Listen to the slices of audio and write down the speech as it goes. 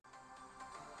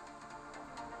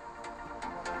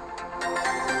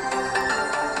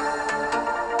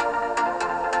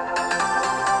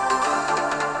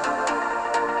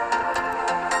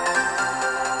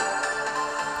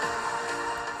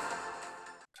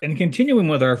And continuing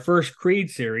with our first Creed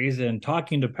series and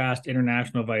talking to past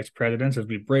international vice presidents as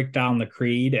we break down the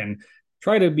Creed and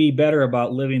try to be better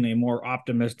about living a more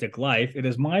optimistic life, it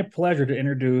is my pleasure to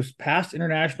introduce past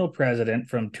international president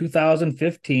from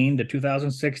 2015 to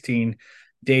 2016,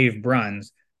 Dave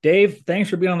Bruns. Dave, thanks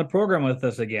for being on the program with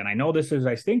us again. I know this is,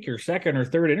 I think, your second or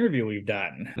third interview we've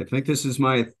done. I think this is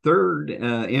my third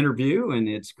interview, and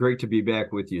it's great to be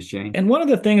back with you, Shane. And one of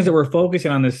the things that we're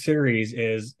focusing on this series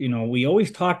is, we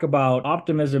always talk about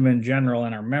optimism in general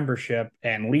in our membership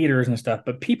and leaders and stuff,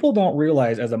 but people don't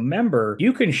realize as a member,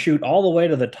 you can shoot all the way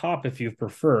to the top if you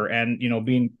prefer, and,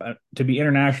 being to be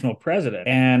international president.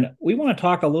 And we want to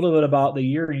talk a little bit about the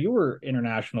year you were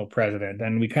international president,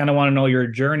 and we kind of want to know your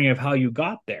journey of how you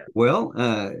got there. Well,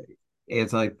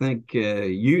 as I think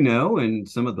and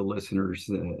some of the listeners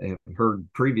have heard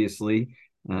previously,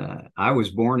 I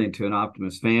was born into an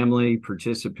Optimist family,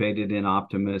 participated in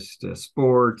Optimist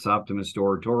sports, Optimist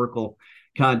oratorical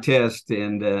contest.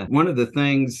 And one of the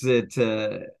things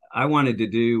that I wanted to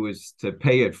do was to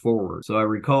pay it forward. So I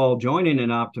recall joining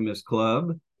an Optimist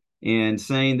club and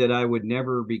saying that I would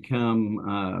never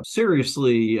become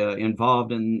seriously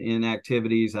involved in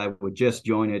activities. I would just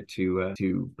join it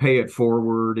to pay it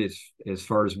forward as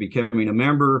far as becoming a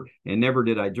member. And never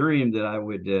did I dream that I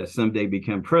would someday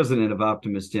become president of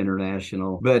Optimist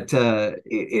International. But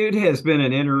it has been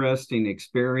an interesting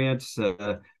experience.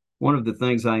 One of the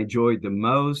things I enjoyed the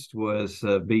most was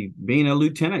being a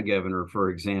lieutenant governor, for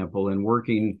example, and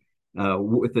working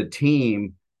with a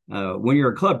team. When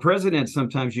you're a club president,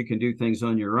 sometimes you can do things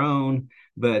on your own,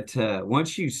 but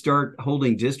once you start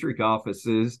holding district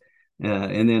offices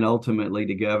and then ultimately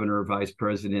to governor, vice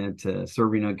president,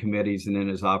 serving on committees, and then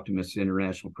as Optimist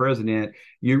International President,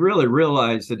 you really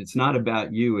realize that it's not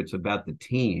about you, it's about the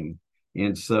team.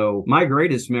 And so my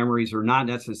greatest memories are not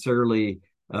necessarily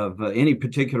of any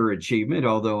particular achievement,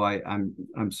 although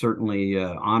I'm certainly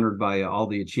honored by all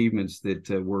the achievements that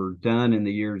were done in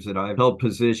the years that I've held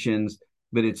positions.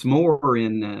 But it's more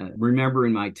in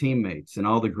remembering my teammates and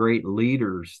all the great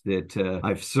leaders that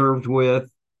I've served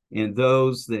with, and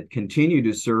those that continue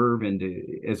to serve and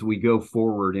as we go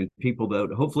forward, and people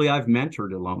that hopefully I've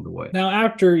mentored along the way. Now,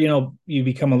 after, you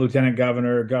become a lieutenant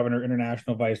governor,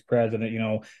 international vice president,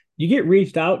 you get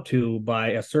reached out to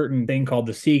by a certain thing called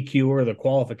the CQ, or the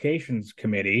qualifications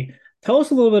committee. Tell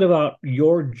us a little bit about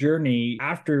your journey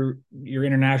after your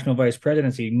international vice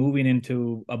presidency, moving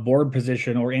into a board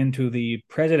position or into the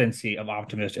presidency of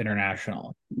Optimist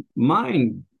International.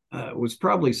 Mine was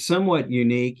probably somewhat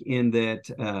unique in that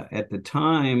at the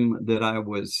time that I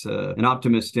was an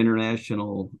Optimist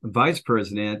International vice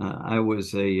president, I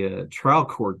was a trial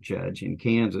court judge in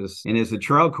Kansas. And as a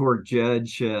trial court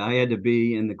judge, I had to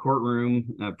be in the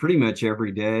courtroom pretty much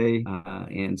every day.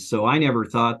 And so I never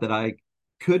thought that I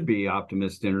could be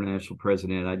Optimist International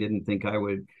President. I didn't think I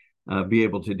would be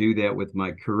able to do that with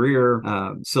my career.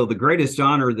 So the greatest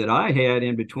honor that I had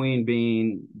in between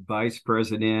being vice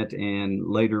president and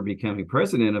later becoming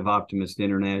president of Optimist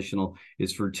International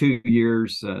is for 2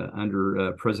 years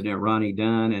under President Ronnie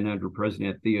Dunn and under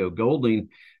President Theo Golding.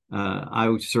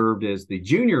 I served as the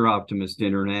junior Optimist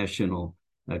International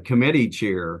committee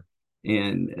chair.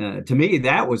 And to me,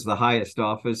 that was the highest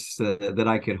office that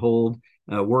I could hold.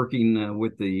 Working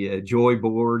with the Joy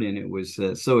Board, and it was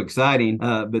so exciting.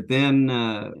 But then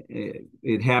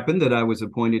it happened that I was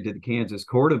appointed to the Kansas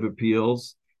Court of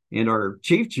Appeals, and our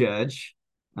chief judge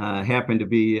happened to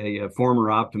be a former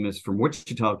Optimist from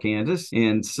Wichita, Kansas.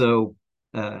 And so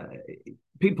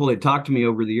people had talked to me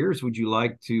over the years, would you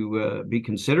like to be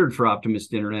considered for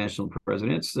Optimist International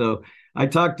President? So I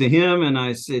talked to him and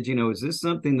I said, is this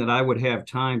something that I would have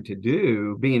time to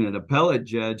do, being an appellate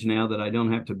judge now that I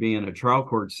don't have to be in a trial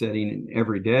court setting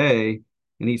every day?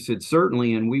 And he said,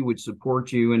 certainly, and we would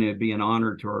support you, and it'd be an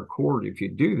honor to our court if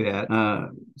you do that.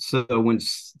 So when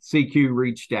CQ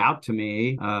reached out to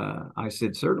me, I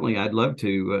said, certainly, I'd love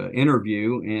to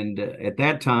interview. And at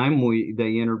that time,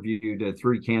 they interviewed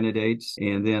 3 candidates,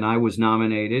 and then I was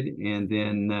nominated, and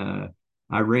then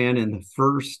I ran in the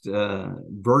first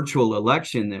virtual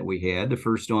election that we had, the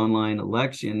first online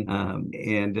election,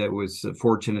 and was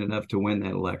fortunate enough to win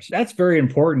that election. That's very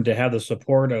important to have the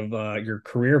support of your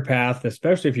career path,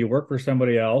 especially if you work for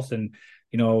somebody else. And,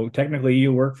 technically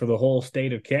you work for the whole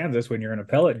state of Kansas when you're an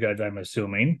appellate judge, I'm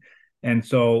assuming. And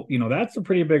so, that's a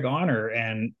pretty big honor.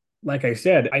 And like I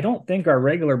said, I don't think our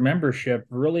regular membership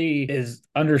really is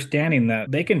understanding that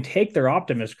they can take their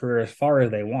Optimist career as far as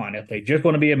they want. If they just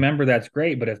want to be a member, that's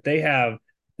great. But if they have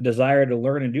the desire to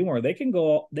learn and do more, they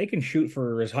can shoot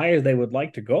for as high as they would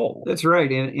like to go. That's right.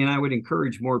 And I would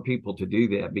encourage more people to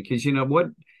do that, because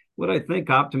what what I think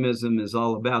optimism is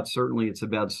all about. Certainly, it's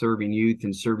about serving youth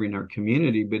and serving our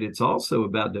community, but it's also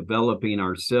about developing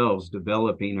ourselves,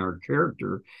 developing our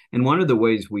character. And one of the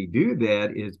ways we do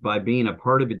that is by being a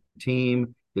part of a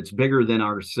team that's bigger than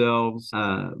ourselves,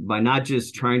 by not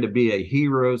just trying to be a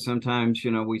hero. Sometimes,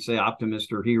 we say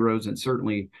optimists are heroes, and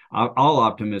certainly all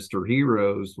optimists are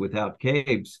heroes without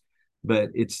capes. But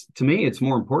to me, it's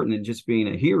more important than just being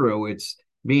a hero. It's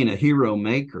being a hero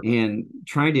maker and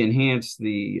trying to enhance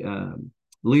the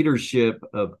leadership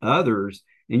of others.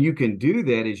 And you can do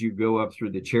that as you go up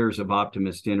through the chairs of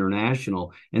Optimist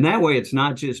International. And that way, it's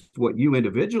not just what you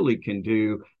individually can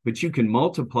do, but you can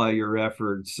multiply your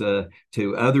efforts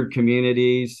to other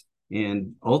communities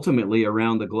and ultimately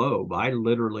around the globe. I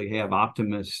literally have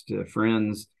optimist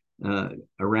friends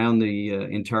around the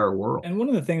entire world. And one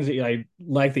of the things that I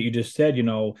like that you just said,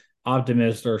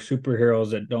 optimists or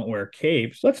superheroes that don't wear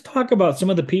capes. Let's talk about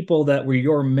some of the people that were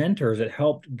your mentors that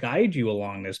helped guide you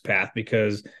along this path,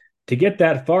 because to get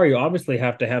that far, you obviously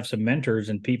have to have some mentors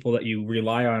and people that you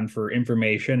rely on for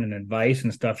information and advice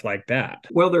and stuff like that.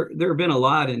 Well, there have been a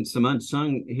lot, and some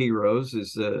unsung heroes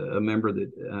is a member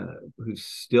who's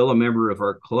still a member of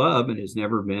our club and has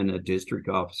never been a district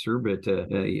officer, but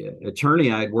a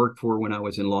attorney I'd worked for when I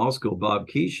was in law school, Bob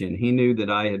Keeshan. He knew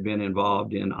that I had been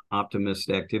involved in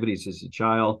optimist activities as a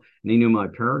child, and he knew my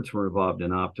parents were involved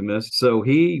in Optimist. So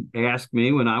he asked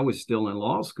me when I was still in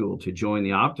law school to join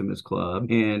the Optimist Club,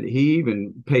 and he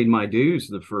even paid my dues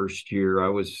the first year. I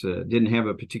was didn't have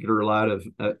a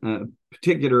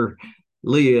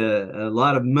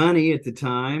lot of money at the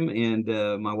time, and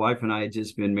my wife and I had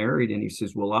just been married. And he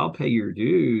says, "Well, I'll pay your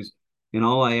dues, and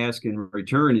all I ask in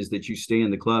return is that you stay in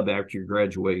the club after you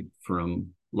graduate from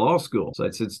law school." So I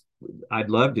said, "I'd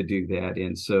love to do that."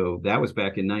 And so that was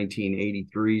back in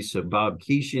 1983. So Bob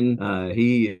Keeshan,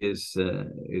 he is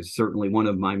certainly one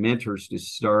of my mentors to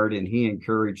start, and he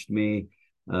encouraged me.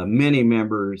 Many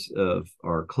members of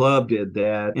our club did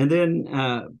that. And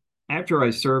then after I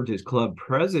served as club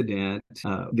president,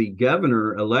 the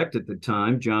governor-elect at the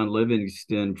time, John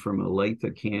Livingston from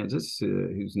Olathe, Kansas,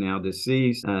 who's now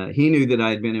deceased, he knew that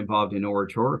I had been involved in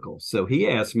oratorical. So he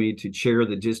asked me to chair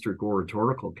the district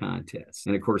oratorical contest.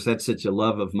 And of course, that's such a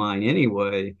love of mine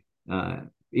anyway.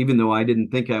 Even though I didn't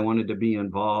think I wanted to be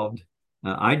involved,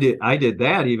 I did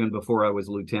that even before I was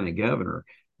lieutenant governor.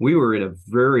 We were in a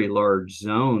very large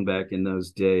zone back in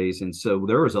those days. And so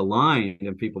there was a line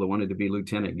of people that wanted to be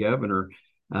lieutenant governor.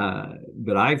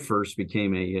 But I first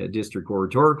became a district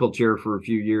oratorical chair for a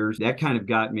few years. That kind of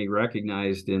got me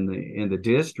recognized in the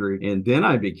district. And then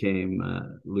I became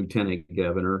lieutenant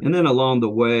governor. And then along the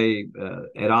way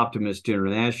at Optimist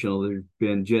International, there's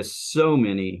been just so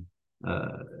many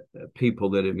people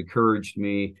that have encouraged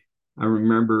me. I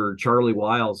remember Charlie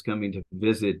Wiles coming to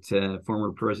visit,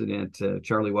 former President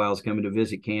Charlie Wiles coming to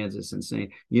visit Kansas and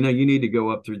saying, you need to go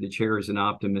up through the chairs in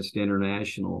Optimist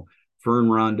International. Fern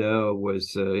Rondeau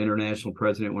was international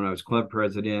president when I was club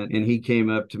president, and he came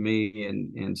up to me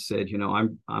and said,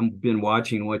 I've been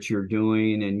watching what you're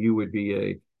doing, and you would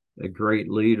be a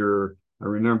great leader. I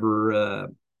remember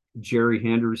Jerry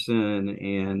Henderson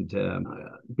and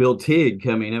Bill Teague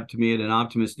coming up to me at an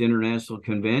Optimist International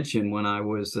convention when I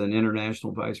was an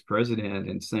international vice president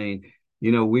and saying,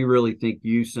 we really think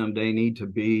you someday need to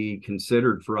be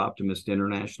considered for Optimist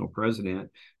International President.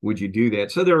 Would you do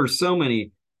that? So there are so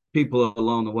many people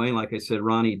along the way. Like I said,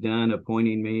 Ronnie Dunn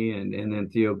appointing me, and then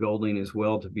Theo Golding as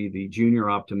well to be the Junior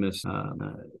Optimist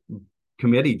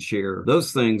committee chair.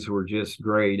 Those things were just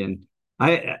great. And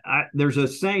there's a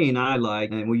saying I like,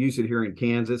 and we use it here in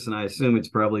Kansas, and I assume it's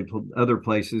probably other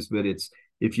places, but it's,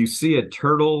 if you see a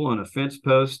turtle on a fence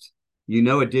post,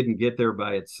 it didn't get there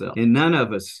by itself. And none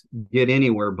of us get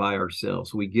anywhere by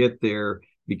ourselves. We get there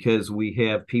because we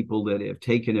have people that have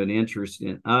taken an interest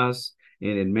in us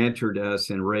and had mentored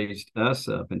us and raised us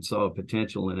up and saw a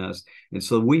potential in us. And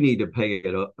so we need to pay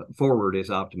it forward as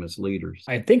Optimist leaders.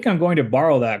 I think I'm going to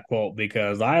borrow that quote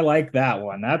because I like that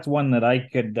one. That's one that I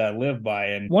could live by.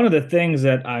 And one of the things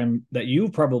that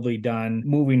you've probably done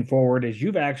moving forward is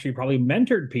you've actually probably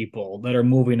mentored people that are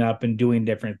moving up and doing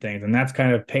different things. And that's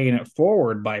kind of paying it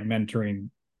forward by mentoring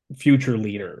future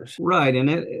leaders. Right.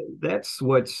 And that's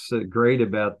what's great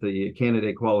about the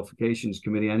Candidate Qualifications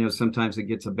Committee. I know sometimes it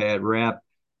gets a bad rap.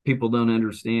 People don't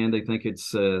understand. They think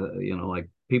it's, like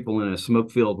people in a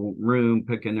smoke-filled room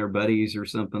picking their buddies or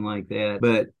something like that.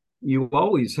 But you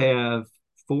always have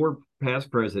 4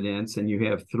 past presidents and you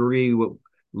have 3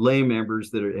 lay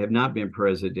members that have not been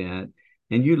president.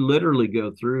 And you literally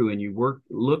go through and you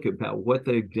look about what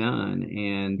they've done,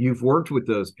 and you've worked with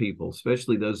those people,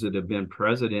 especially those that have been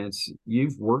presidents.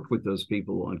 You've worked with those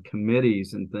people on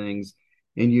committees and things,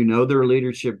 and you know their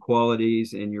leadership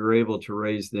qualities and you're able to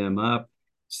raise them up.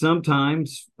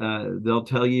 Sometimes they'll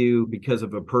tell you because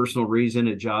of a personal reason,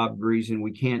 a job reason,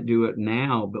 we can't do it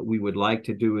now, but we would like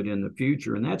to do it in the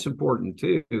future. And that's important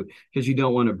too, because you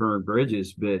don't want to burn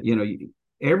bridges. But,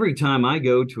 every time I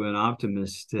go to an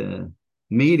Optimist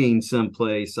meeting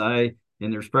someplace, and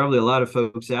there's probably a lot of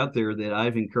folks out there that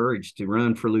I've encouraged to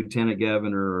run for lieutenant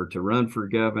governor or to run for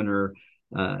governor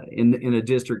in a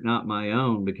district not my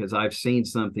own, because I've seen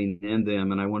something in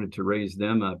them and I wanted to raise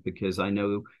them up because I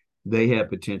know they have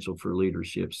potential for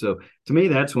leadership. So to me,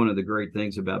 that's one of the great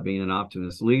things about being an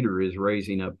Optimist leader, is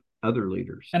raising up other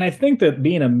leaders. And I think that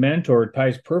being a mentor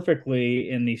ties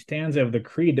perfectly in the stanza of the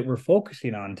creed that we're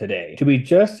focusing on today, to be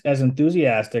just as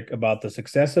enthusiastic about the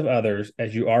success of others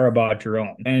as you are about your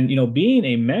own. And, being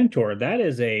a mentor, that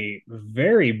is a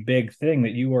very big thing,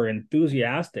 that you are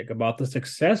enthusiastic about the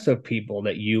success of people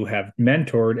that you have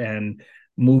mentored and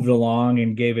moved along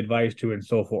and gave advice to and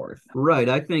so forth. Right.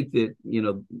 I think that,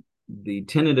 the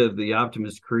tenet of the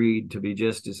Optimist Creed, to be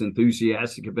just as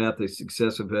enthusiastic about the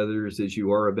success of others as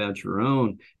you are about your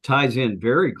own, ties in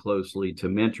very closely to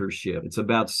mentorship. It's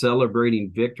about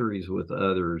celebrating victories with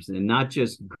others, and not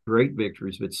just great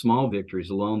victories, but small victories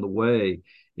along the way.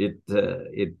 It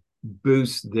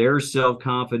boosts their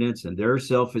self-confidence and their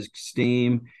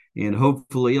self-esteem, and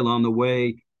hopefully along the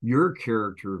way, your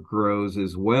character grows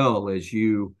as well as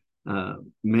you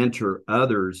mentor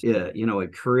others.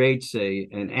 It creates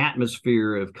an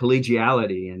atmosphere of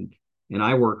collegiality, and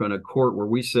I work on a court where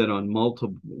we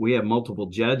have multiple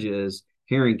judges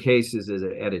hearing cases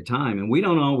at a time, and we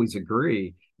don't always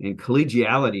agree, and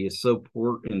collegiality is so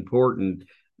important,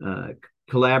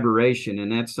 collaboration,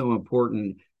 and that's so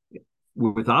important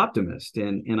with Optimist.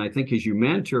 And I think as you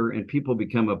mentor and people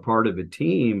become a part of a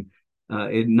team,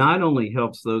 it not only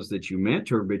helps those that you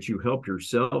mentor, but you help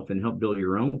yourself and help build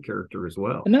your own character as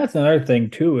well. And that's another thing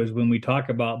too, is when we talk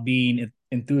about being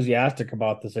enthusiastic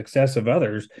about the success of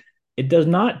others, it does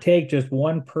not take just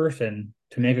one person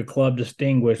to make a club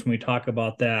distinguished when we talk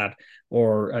about that,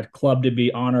 or a club to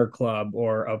be honor club,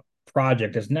 or a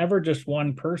project. It's never just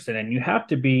one person, and you have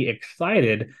to be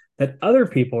excited that other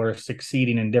people are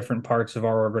succeeding in different parts of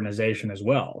our organization as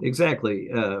well. Exactly.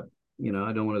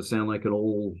 I don't want to sound like an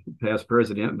old past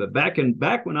president, but back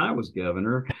when I was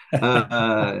governor,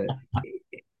 I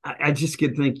just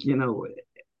could think,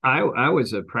 I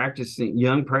was a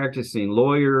young practicing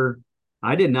lawyer.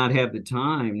 I did not have the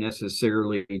time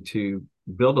necessarily to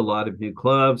build a lot of new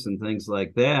clubs and things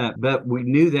like that, but we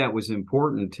knew that was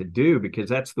important to do, because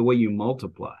that's the way you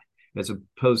multiply. As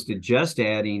opposed to just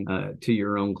adding to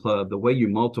your own club. The way you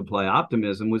multiply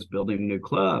optimism was building new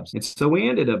clubs. And so we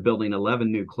ended up building 11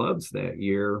 new clubs that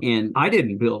year, and I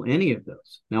didn't build any of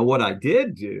those. Now, what I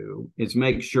did do is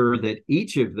make sure that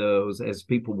each of those, as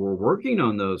people were working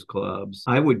on those clubs,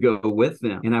 I would go with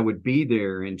them, and I would be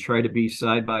there and try to be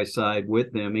side by side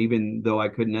with them, even though I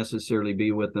couldn't necessarily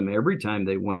be with them every time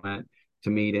they went to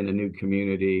meet in a new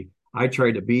community. I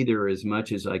tried to be there as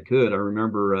much as I could. I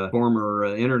remember a former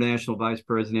international vice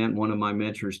president, one of my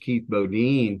mentors, Keith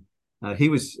Bodine. He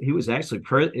was actually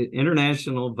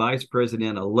international vice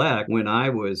president elect when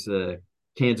I was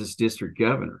Kansas district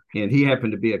governor, and he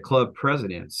happened to be a club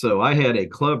president. So I had a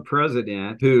club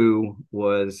president who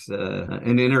was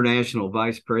an international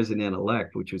vice president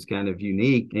elect, which was kind of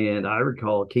unique. And I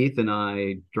recall Keith and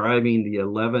I driving the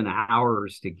 11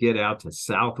 hours to get out to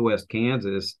Southwest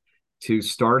Kansas to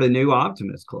start a new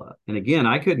Optimist club. And again,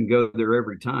 I couldn't go there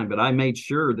every time, but I made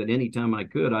sure that anytime I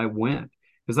could, I went,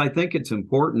 because I think it's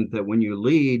important that when you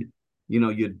lead,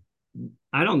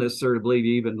 I don't necessarily believe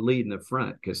you even lead in the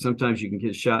front, because sometimes you can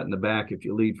get shot in the back if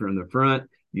you lead from the front.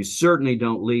 You certainly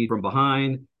don't lead from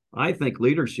behind. I think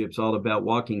leadership's all about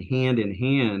walking hand in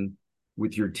hand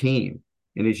with your team.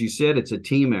 And as you said, it's a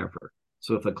team effort.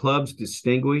 So if a club's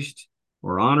distinguished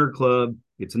or honor club,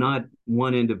 it's not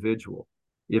one individual.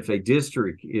 If a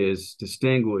district is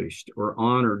distinguished or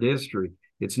honor district,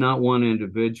 it's not one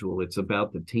individual. It's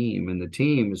about the team, and the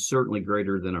team is certainly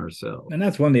greater than ourselves. And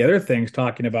that's one of the other things,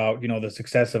 talking about, the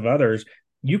success of others.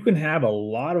 You can have a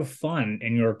lot of fun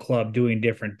in your club doing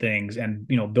different things, and,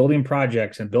 building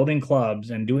projects and building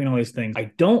clubs and doing all these things.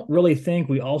 I don't really think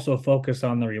we also focus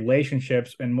on the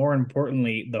relationships, and more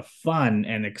importantly, the fun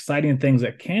and exciting things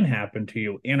that can happen to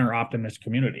you in our Optimist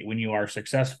community when you are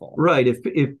successful. Right.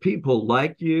 If people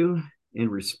like you and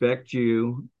respect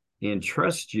you and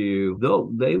trust you,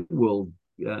 they will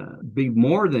be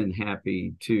more than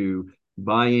happy to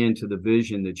buy into the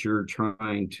vision that you're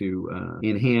trying to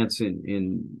enhance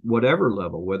in whatever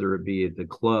level, whether it be at the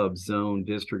club, zone,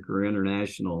 district, or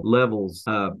international levels.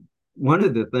 one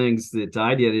of the things that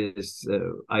I did is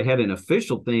I had an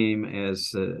official theme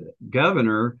as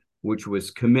governor, which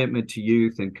was commitment to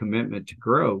youth and commitment to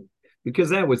growth, because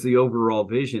that was the overall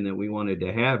vision that we wanted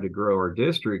to have to grow our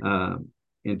district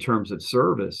in terms of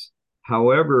service.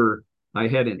 However, I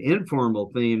had an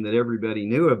informal theme that everybody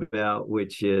knew about,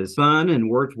 which is fun and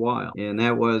worthwhile. And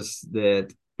that was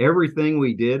that everything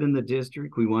we did in the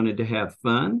district, we wanted to have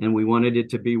fun and we wanted it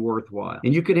to be worthwhile.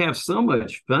 And you could have so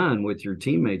much fun with your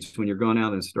teammates when you're going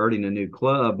out and starting a new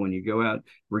club, when you go out,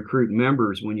 recruit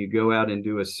members, when you go out and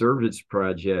do a service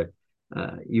project.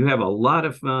 You have a lot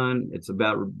of fun. It's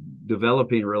about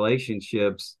developing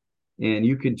relationships, and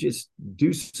you can just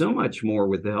do so much more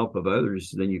with the help of others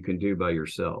than you can do by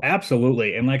yourself.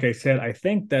 Absolutely. And like I said, I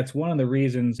think that's one of the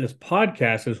reasons this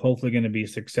podcast is hopefully going to be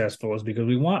successful, is because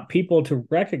we want people to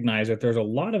recognize that there's a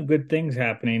lot of good things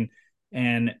happening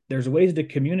and there's ways to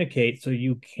communicate so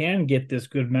you can get this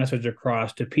good message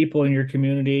across to people in your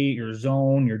community, your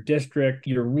zone, your district,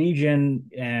 your region.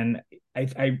 And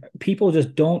people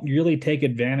just don't really take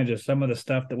advantage of some of the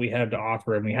stuff that we have to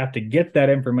offer, and we have to get that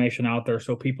information out there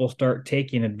so people start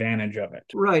taking advantage of it.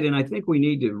 Right, and I think we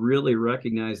need to really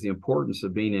recognize the importance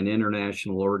of being an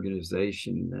international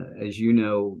organization. As you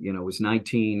know, it was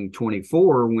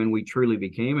 1924 when we truly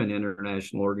became an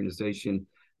international organization,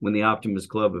 when the Optimist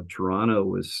Club of Toronto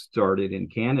was started in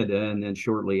Canada, and then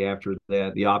shortly after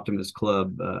that, the Optimist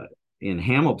Club in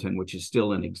Hamilton, which is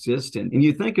still in existence. And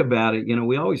you think about it,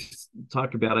 we always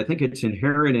talk about, I think it's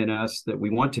inherent in us that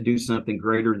we want to do something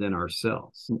greater than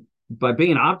ourselves. By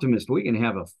being optimist, we can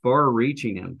have a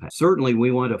far-reaching impact. Certainly,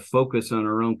 we want to focus on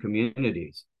our own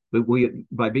communities. But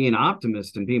by being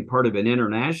optimist and being part of an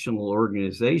international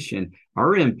organization,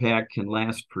 our impact can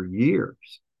last for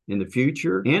years in the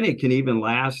future, and it can even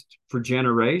last for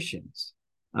generations.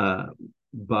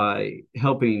 By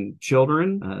helping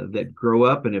children that grow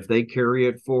up, and if they carry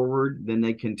it forward, then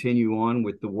they continue on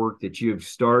with the work that you've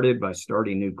started by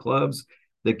starting new clubs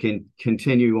that can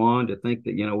continue on to think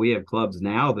that, we have clubs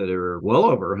now that are well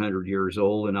over 100 years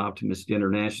old in Optimist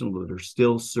International that are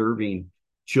still serving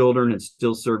children and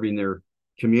still serving their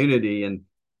community. And,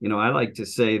 I like to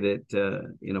say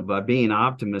that, by being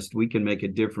optimist, we can make a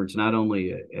difference not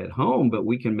only at home, but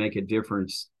we can make a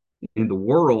difference in the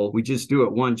world. We just do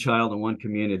it one child and one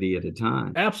community at a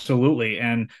time. Absolutely.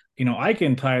 And, I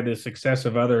can tie the success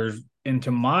of others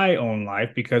into my own life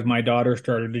because my daughter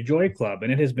started a Joy Club,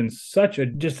 and it has been such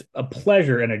just a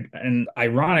pleasure and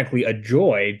ironically a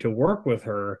joy to work with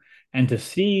her and to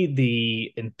see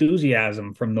the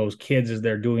enthusiasm from those kids as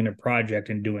they're doing a project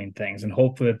and doing things, and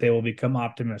hopefully that they will become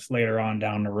optimists later on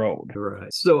down the road.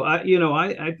 Right. So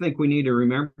I think we need to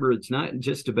remember it's not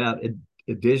just about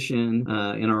addition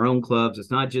in our own clubs.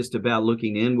 It's not just about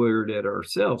looking inward at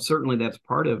ourselves. Certainly that's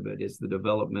part of it, is the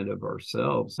development of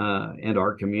ourselves and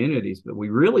our communities. But we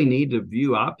really need to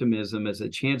view optimism as a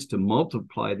chance to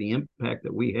multiply the impact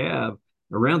that we have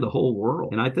around the whole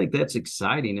world. And I think that's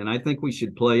exciting. And I think we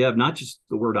should play up not just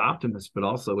the word optimist, but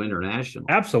also international.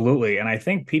 Absolutely. And I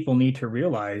think people need to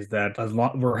realize that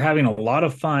we're having a lot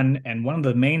of fun. And one of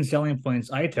the main selling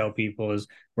points I tell people is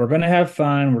we're going to have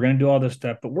fun. We're going to do all this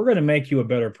stuff, but we're going to make you a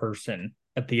better person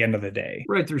at the end of the day.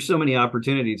 Right. There's so many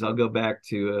opportunities. I'll go back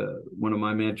to one of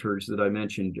my mentors that I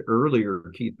mentioned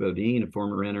earlier, Keith Bodine, a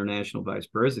former international vice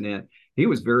president. He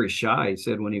was very shy. He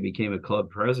said when he became a club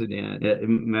president,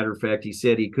 matter of fact, he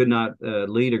said he could not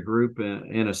lead a group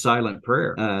in a silent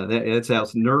prayer. That's how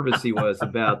nervous he was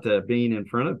about being in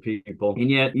front of people.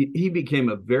 And yet he became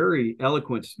a very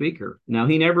eloquent speaker. Now,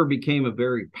 he never became a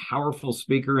very powerful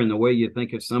speaker in the way you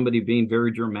think of somebody being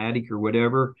very dramatic or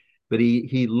whatever. But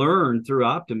he learned through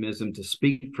optimism to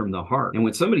speak from the heart. And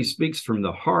when somebody speaks from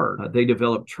the heart, they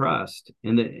develop trust.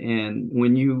 And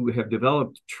when you have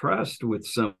developed trust with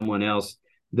someone else,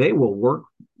 they will work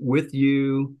with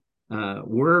you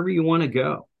wherever you want to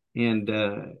go. And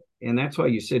that's why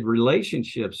you said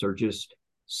relationships are just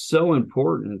so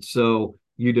important. So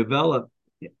you develop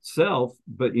self,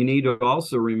 but you need to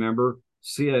also remember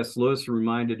C.S. Lewis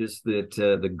reminded us that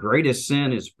the greatest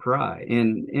sin is pride.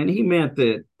 And he meant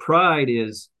that pride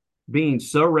is being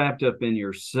so wrapped up in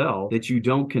yourself that you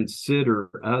don't consider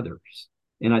others.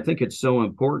 And I think it's so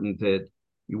important that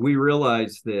we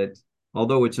realize that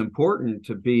although it's important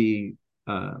to be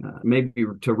maybe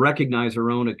to recognize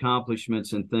our own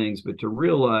accomplishments and things, but to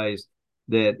realize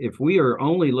that if we are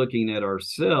only looking at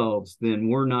ourselves, then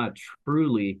we're not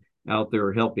truly out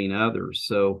there helping others.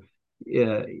 So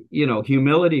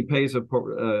humility plays a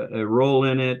role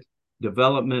in it.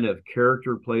 Development of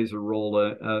character plays a role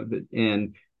of it.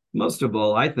 And most of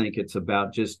all, I think it's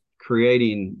about just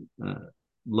creating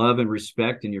love and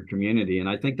respect in your community. And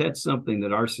I think that's something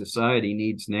that our society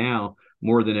needs now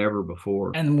more than ever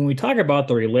before. And when we talk about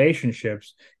the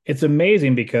relationships, it's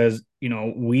amazing because,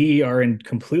 we are in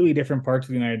completely different parts of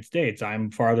the United States. I'm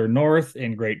farther north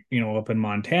in up in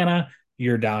Montana.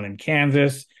 You're down in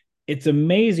Kansas. It's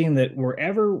amazing that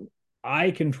wherever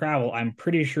I can travel, I'm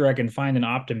pretty sure I can find an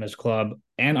Optimist club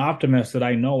and optimists that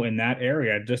I know in that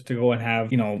area just to go and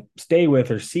have, stay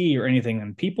with or see or anything.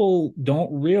 And people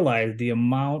don't realize the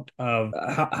amount of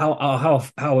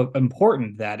how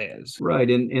important that is. Right.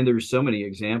 And there's so many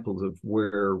examples of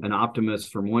where an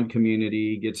optimist from one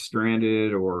community gets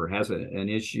stranded or has an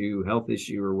issue, health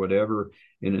issue or whatever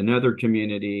in another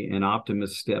community, and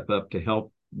optimists step up to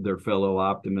help their fellow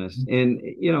optimists. And,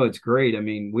 it's great. I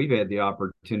mean, we've had the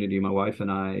opportunity, my wife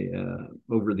and I,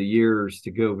 over the years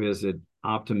to go visit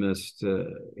optimists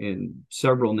in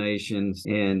several nations.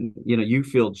 And, you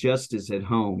feel just as at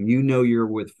home. You're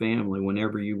with family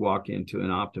whenever you walk into an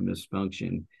optimist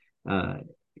function. And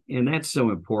that's so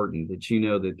important that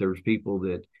that there's people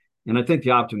that, and I think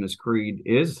the Optimist Creed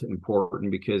is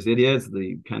important because it is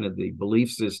the kind of the belief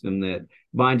system that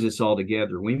binds us all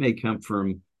together. We may come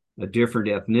from different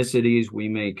ethnicities. We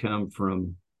may come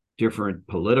from different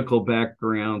political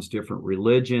backgrounds, different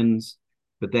religions,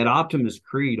 but that Optimist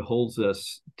Creed holds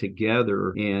us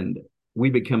together and we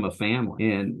become a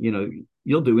family. And,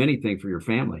 you'll do anything for your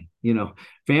family.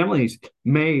 Families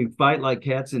may fight like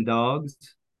cats and dogs,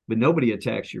 but nobody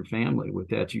attacks your family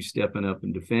without you stepping up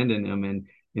and defending them.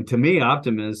 And to me,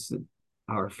 optimists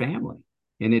are family.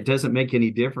 And it doesn't make any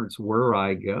difference where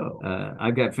I go.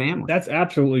 I've got family. That's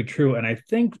absolutely true. And I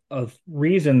think a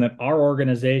reason that our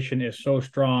organization is so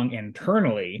strong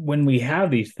internally when we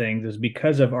have these things is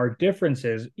because of our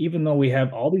differences. Even though we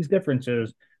have all these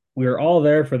differences, we are all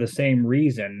there for the same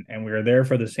reason, and we are there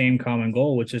for the same common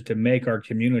goal, which is to make our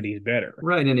communities better.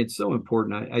 Right. And it's so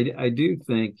important. I do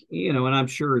think, and I'm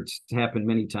sure it's happened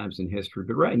many times in history,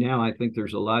 but right now I think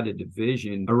there's a lot of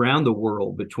division around the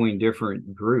world between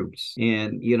different groups.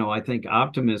 And, I think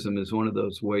optimism is one of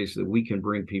those ways that we can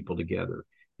bring people together.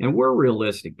 And we're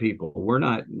realistic people. We're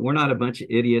not a bunch of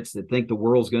idiots that think the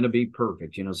world's going to be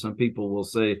perfect. Some people will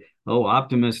say, oh,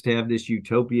 optimists have this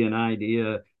utopian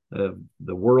idea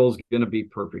the world's going to be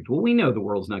perfect. Well, we know the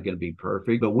world's not going to be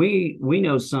perfect, but we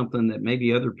know something that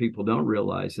maybe other people don't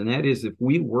realize, and that is if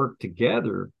we work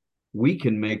together, we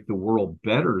can make the world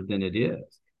better than it is.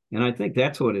 And I think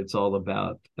that's what it's all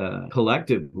about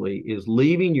collectively, is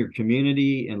leaving your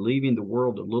community and leaving the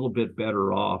world a little bit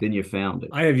better off than you found it.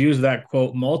 I have used that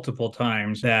quote multiple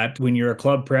times, that when you're a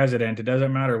club president, it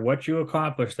doesn't matter what you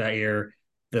accomplish that year.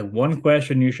 The one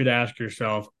question you should ask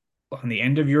yourself on the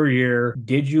end of your year,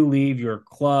 did you leave your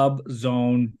club,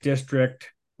 zone, district,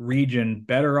 region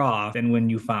better off than when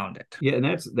you found it? Yeah, and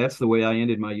that's the way I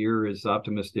ended my year as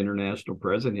Optimist International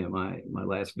President. My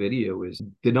last video is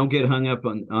to don't get hung up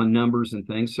on numbers and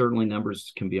things. Certainly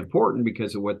numbers can be important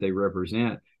because of what they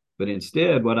represent. But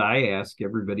instead, what I ask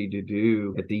everybody to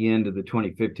do at the end of the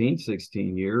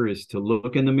 2015-16 year is to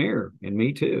look in the mirror, and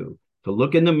me too, to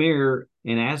look in the mirror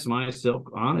and ask myself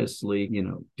honestly,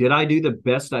 did I do the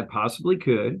best I possibly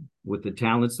could with the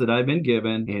talents that I've been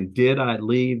given? And did I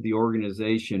leave the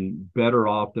organization better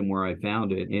off than where I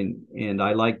found it? And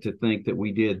I like to think that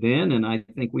we did then, and I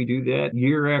think we do that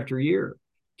year after year.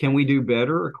 Can we do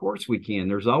better? Of course we can.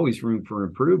 There's always room for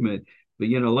improvement. But,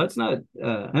 let's not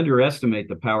underestimate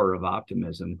the power of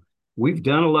optimism. We've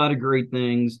done a lot of great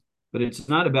things, but it's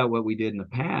not about what we did in the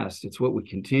past. It's what we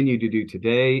continue to do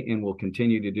today and will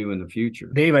continue to do in the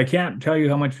future. Dave, I can't tell you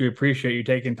how much we appreciate you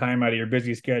taking time out of your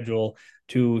busy schedule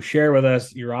to share with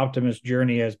us your optimist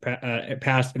journey as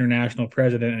past international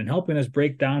president and helping us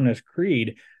break down this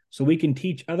creed so we can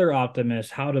teach other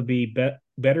optimists how to be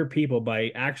better people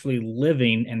by actually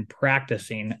living and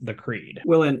practicing the creed.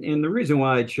 Well, and the reason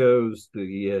why I chose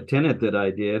the tenet that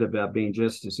I did about being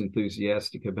just as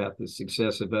enthusiastic about the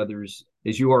success of others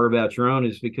as you are about your own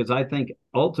is because I think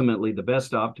ultimately the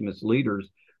best optimist leaders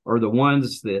are the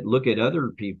ones that look at other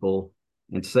people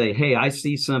and say, hey, I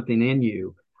see something in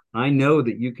you. I know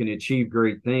that you can achieve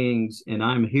great things, and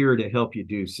I'm here to help you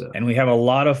do so. And we have a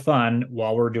lot of fun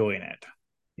while we're doing it.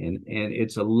 And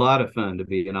it's a lot of fun to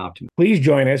be an optimist. Please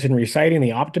join us in reciting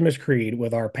the Optimist Creed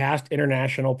with our past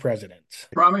international presidents.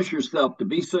 Promise yourself to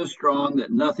be so strong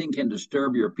that nothing can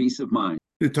disturb your peace of mind.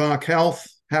 To talk health,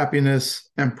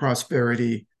 happiness, and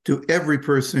prosperity to every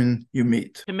person you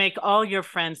meet. To make all your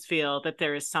friends feel that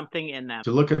there is something in them.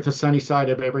 To look at the sunny side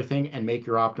of everything and make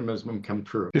your optimism come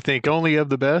true. To think only of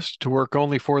the best, to work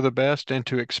only for the best, and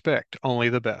to expect only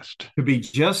the best. To be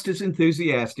just as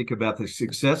enthusiastic about the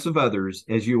success of others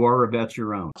as you are about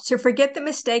your own. To forget the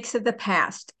mistakes of the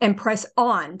past and press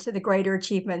on to the greater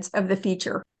achievements of the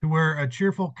future. To wear a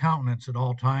cheerful countenance at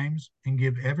all times and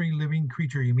give every living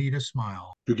creature you meet a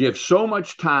smile. To give so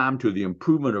much time to the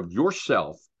improvement of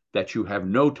yourself that you have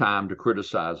no time to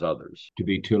criticize others. To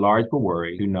be too large for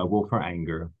worry, too noble for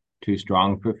anger, too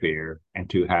strong for fear, and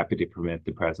too happy to prevent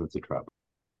the presence of trouble.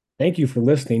 Thank you for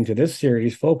listening to this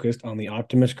series focused on the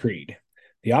Optimist Creed.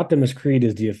 The Optimist Creed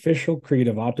is the official creed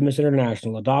of Optimist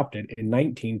International, adopted in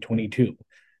 1922.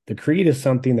 The creed is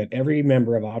something that every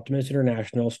member of Optimist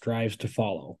International strives to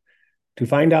follow. To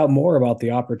find out more about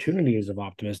the opportunities of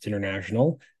Optimist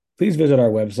International, please visit our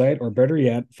website, or better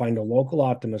yet, find a local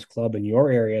Optimist club in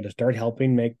your area to start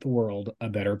helping make the world a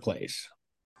better place.